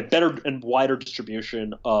 right, better and wider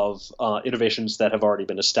distribution of innovations that have already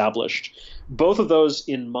been established. Both of those,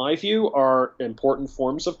 in my view, are important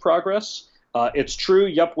forms of progress. It's true,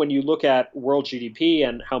 when you look at world GDP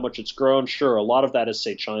and how much it's grown, sure, a lot of that is,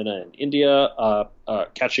 say, China and India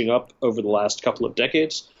catching up over the last couple of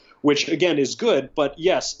decades, which, again, is good. But,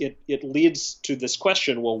 yes, it leads to this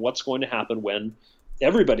question, well, what's going to happen when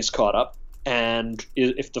everybody's caught up? And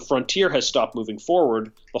if the frontier has stopped moving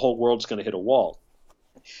forward, the whole world's going to hit a wall.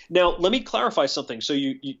 Now, let me clarify something. So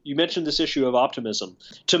you mentioned this issue of optimism.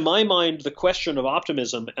 To my mind, the question of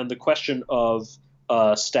optimism and the question of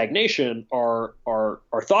stagnation are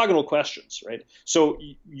orthogonal questions, right? So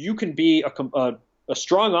you can be a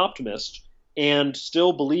strong optimist and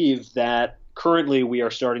still believe that currently we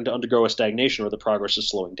are starting to undergo a stagnation or the progress is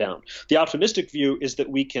slowing down. The optimistic view is that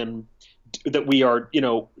we have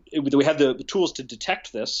the tools to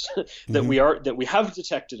detect this, that we have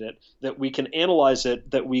detected it, that we can analyze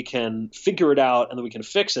it, that we can figure it out, and that we can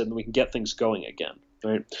fix it, and we can get things going again.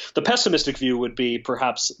 Right. The pessimistic view would be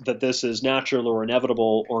perhaps that this is natural or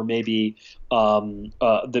inevitable, or maybe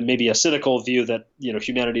a cynical view that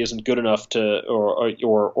humanity isn't good enough to,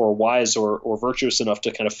 or wise or virtuous enough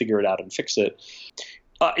to kind of figure it out and fix it.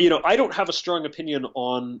 I don't have a strong opinion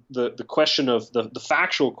on the question of the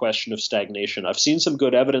factual question of stagnation. I've seen some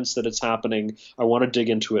good evidence that it's happening. I want to dig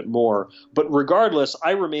into it more. But regardless,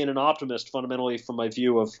 I remain an optimist fundamentally from my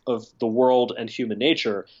view of the world and human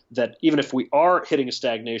nature, that even if we are hitting a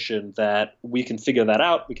stagnation, that we can figure that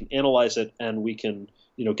out, we can analyze it, and we can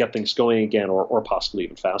get things going again, or possibly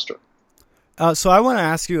even faster. So I want to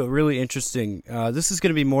ask you a really interesting, this is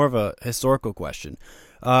going to be more of a historical question.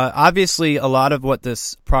 Obviously, a lot of what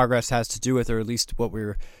this progress has to do with, or at least what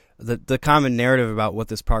the common narrative about what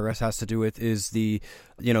this progress has to do with, is the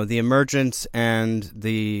emergence and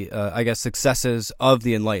the successes of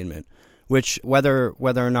the Enlightenment, which whether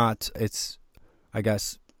or not it's, I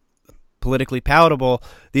guess, politically palatable,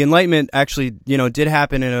 the Enlightenment actually, did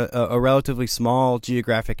happen in a relatively small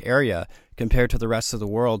geographic area compared to the rest of the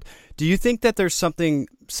world. Do you think that there's something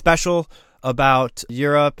special about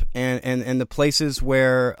Europe and the places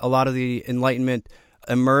where a lot of the Enlightenment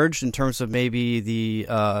emerged in terms of maybe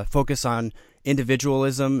the focus on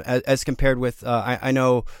individualism as compared with, I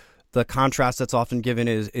know the contrast that's often given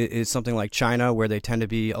is something like China, where they tend to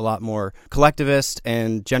be a lot more collectivist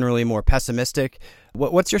and generally more pessimistic.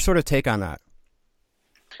 What's your sort of take on that?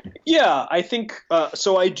 Yeah, I think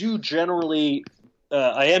so. I am generally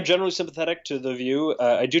sympathetic to the view.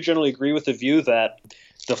 I do generally agree with the view that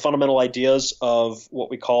the fundamental ideas of what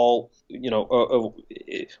we call,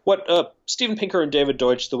 what Steven Pinker and David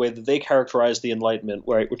Deutsch, the way that they characterize the Enlightenment,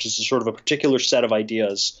 right, which is a sort of a particular set of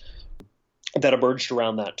ideas that emerged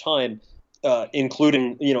around that time,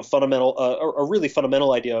 including, fundamental, a really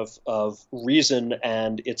fundamental idea of reason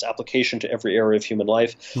and its application to every area of human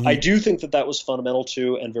life. Mm-hmm. I do think that was fundamental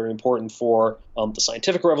to and very important for the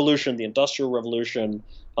scientific revolution, the industrial revolution.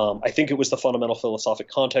 I think it was the fundamental philosophic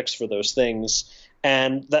context for those things.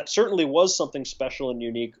 And that certainly was something special and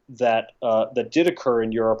unique that did occur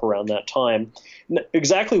in Europe around that time.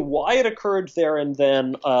 Exactly why it occurred there and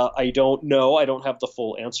then, I don't know. I don't have the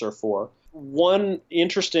full answer for. One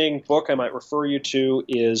interesting book I might refer you to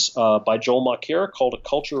is by Joel Mokyr called A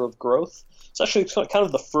Culture of Growth. It's actually kind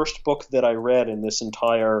of the first book that I read in this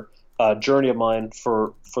entire journey of mine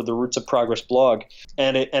for the Roots of Progress blog,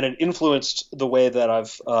 and it influenced the way that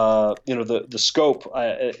I've the scope.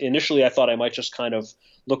 Initially, I thought I might just kind of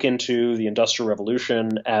look into the Industrial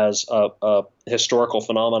Revolution as a historical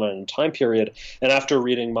phenomenon and time period. And after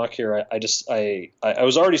reading Mokyr, I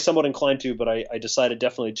was already somewhat inclined to, but I decided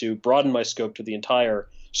definitely to broaden my scope to the entire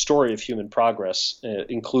story of human progress,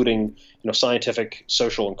 including scientific,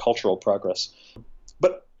 social, and cultural progress.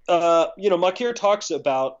 But Mokyr talks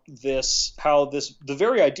about the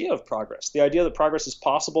very idea of progress, the idea that progress is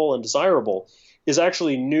possible and desirable, is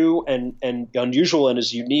actually new and unusual and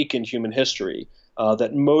is unique in human history.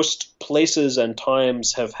 That most places and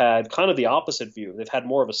times have had kind of the opposite view. They've had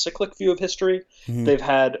more of a cyclic view of history. Mm-hmm. They've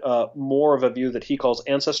had more of a view that he calls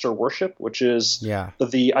ancestor worship, which is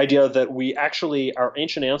the idea that our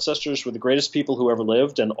ancient ancestors were the greatest people who ever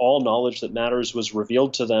lived, and all knowledge that matters was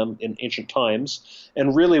revealed to them in ancient times.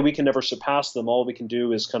 And really, we can never surpass them. All we can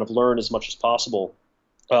do is kind of learn as much as possible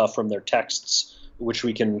from their texts, which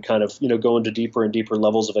we can kind of go into deeper and deeper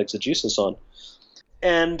levels of exegesis on.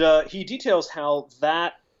 And he details how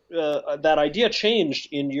that idea changed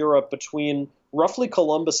in Europe between roughly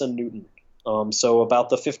Columbus and Newton, so about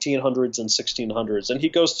the 1500s and 1600s. And he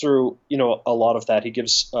goes through a lot of that. He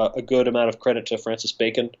gives a good amount of credit to Francis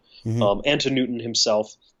Bacon, mm-hmm. And to Newton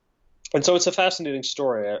himself. And so it's a fascinating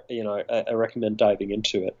story. I recommend diving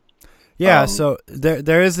into it. Yeah. So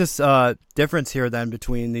there is this difference here then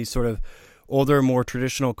between these sort of older, more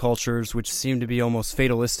traditional cultures, which seem to be almost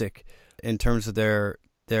fatalistic in terms of their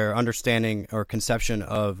understanding or conception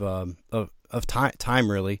of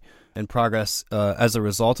time really and progress as a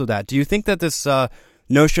result of that. Do you think that this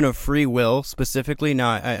notion of free will specifically, now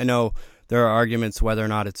I know there are arguments whether or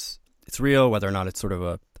not it's real, whether or not it's sort of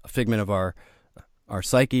a figment of our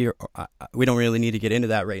psyche, or we don't really need to get into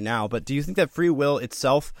that right now, but do you think that free will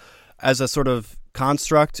itself as a sort of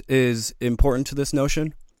construct is important to this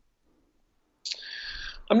notion?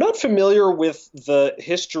 I'm not familiar with the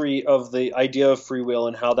history of the idea of free will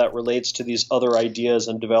and how that relates to these other ideas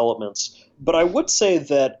and developments. But I would say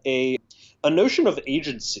that a notion of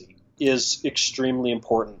agency is extremely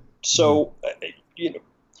important. So,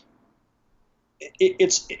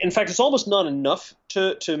 it's almost not enough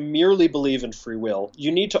to merely believe in free will.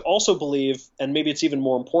 You need to also believe, and maybe it's even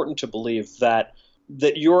more important to believe, that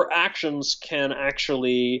your actions can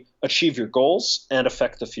actually achieve your goals and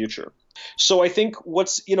affect the future. So I think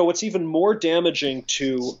what's even more damaging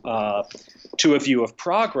to a view of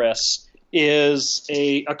progress is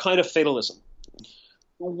a kind of fatalism.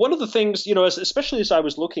 One of the things, especially as I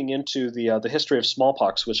was looking into the history of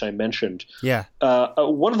smallpox, which I mentioned,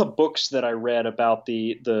 one of the books that I read about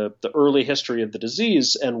the early history of the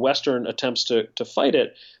disease and Western attempts to fight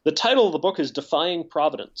it, the title of the book is Defying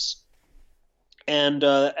Providence. And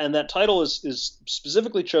that title is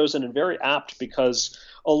specifically chosen and very apt because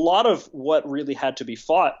a lot of what really had to be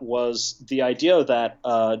fought was the idea that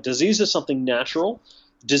disease is something natural.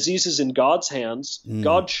 Disease is in God's hands.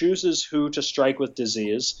 God chooses who to strike with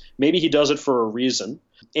disease. Maybe he does it for a reason.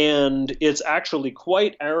 And it's actually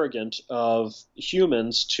quite arrogant of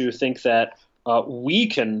humans to think that we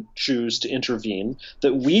can choose to intervene,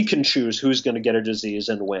 that we can choose who's going to get a disease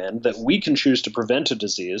and when, that we can choose to prevent a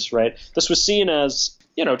disease, right? This was seen as,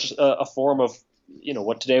 just a form of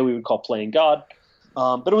what today we would call playing God.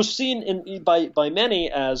 But it was seen by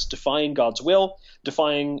many as defying God's will,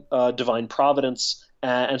 defying divine providence,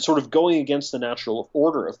 and sort of going against the natural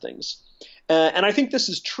order of things. And I think this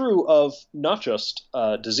is true of not just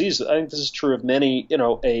disease. I think this is true of many,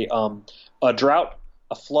 a drought,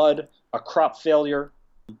 a flood, a crop failure,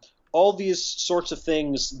 all these sorts of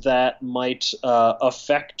things that might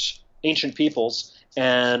affect ancient peoples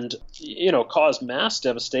and, cause mass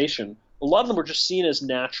devastation. A lot of them were just seen as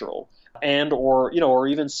natural and or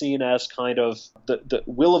even seen as kind of the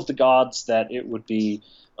will of the gods, that it would be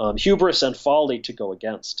hubris and folly to go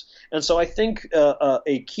against. And so I think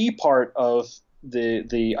a key part of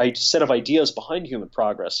the set of ideas behind human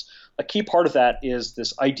progress, a key part of that is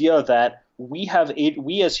this idea that we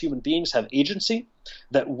as human beings have agency,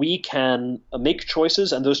 that we can make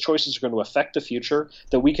choices, and those choices are going to affect the future,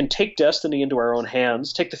 that we can take destiny into our own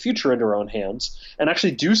hands, take the future into our own hands, and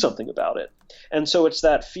actually do something about it. And so it's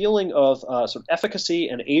that feeling of sort of efficacy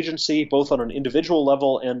and agency, both on an individual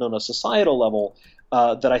level and on a societal level,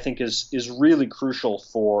 that I think is really crucial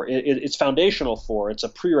for it's foundational for, it's a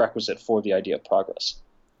prerequisite for the idea of progress.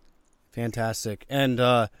 Fantastic.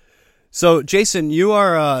 And so, Jason, you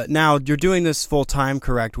are you're doing this full time,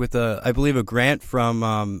 correct? With I believe a grant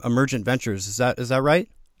from Emergent Ventures. Is that right?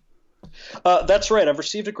 That's right. I've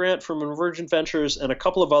received a grant from Emergent Ventures and a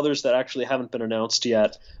couple of others that actually haven't been announced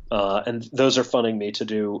yet, and those are funding me to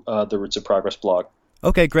do the Roots of Progress blog.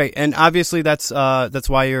 Okay, great. And obviously that's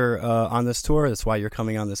why you're on this tour. That's why you're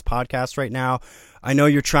coming on this podcast right now. I know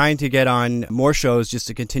you're trying to get on more shows just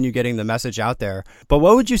to continue getting the message out there. But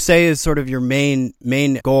what would you say is sort of your main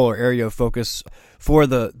goal or area of focus for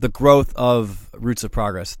the growth of Roots of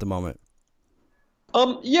Progress at the moment?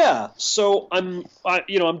 So I'm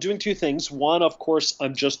doing two things. One, of course,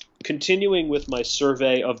 I'm just continuing with my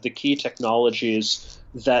survey of the key technologies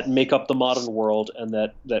that make up the modern world and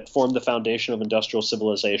that form the foundation of industrial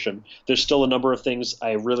civilization. There's still a number of things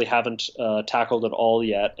I really haven't tackled at all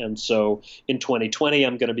yet. And so in 2020,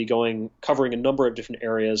 I'm going to be covering a number of different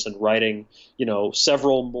areas and writing,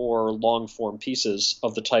 several more long form pieces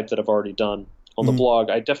of the type that I've already done on the blog.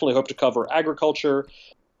 I definitely hope to cover agriculture.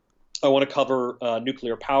 I want to cover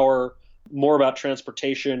nuclear power, more about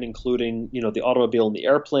transportation, including, the automobile and the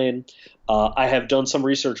airplane. I have done some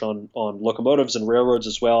research on locomotives and railroads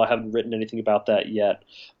as well. I haven't written anything about that yet.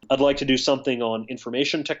 I'd like to do something on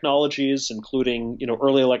information technologies, including,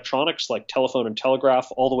 early electronics like telephone and telegraph,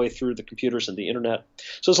 all the way through the computers and the internet.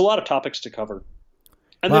 So there's a lot of topics to cover.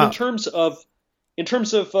 And then in terms of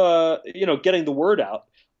getting the word out,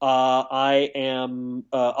 I am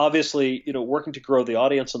obviously, working to grow the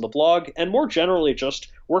audience on the blog, and more generally just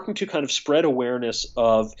working to kind of spread awareness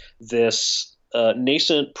of this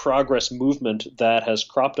nascent progress movement that has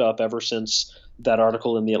cropped up ever since that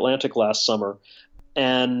article in The Atlantic last summer.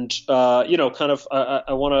 And I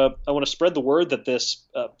want to spread the word that this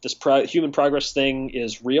human progress thing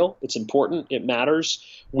is real. It's important. It matters.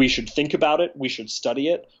 We should think about it. We should study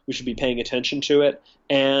it. We should be paying attention to it.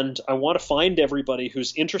 And I want to find everybody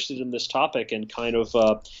who's interested in this topic and kind of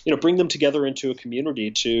bring them together into a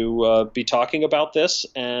community to be talking about this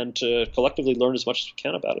and to collectively learn as much as we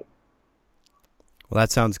can about it. Well, that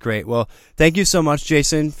sounds great. Well, thank you so much,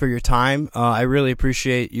 Jason, for your time. I really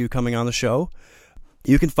appreciate you coming on the show.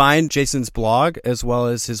 You can find Jason's blog as well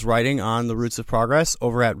as his writing on the Roots of Progress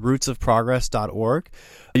over at rootsofprogress.org.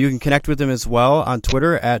 You can connect with him as well on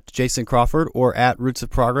Twitter at Jason Crawford or at Roots of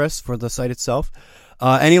Progress for the site itself.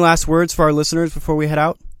 Any last words for our listeners before we head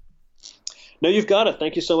out? No, you've got it.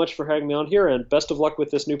 Thank you so much for having me on here, and best of luck with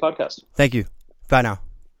this new podcast. Thank you. Bye now.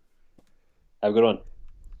 Have a good one.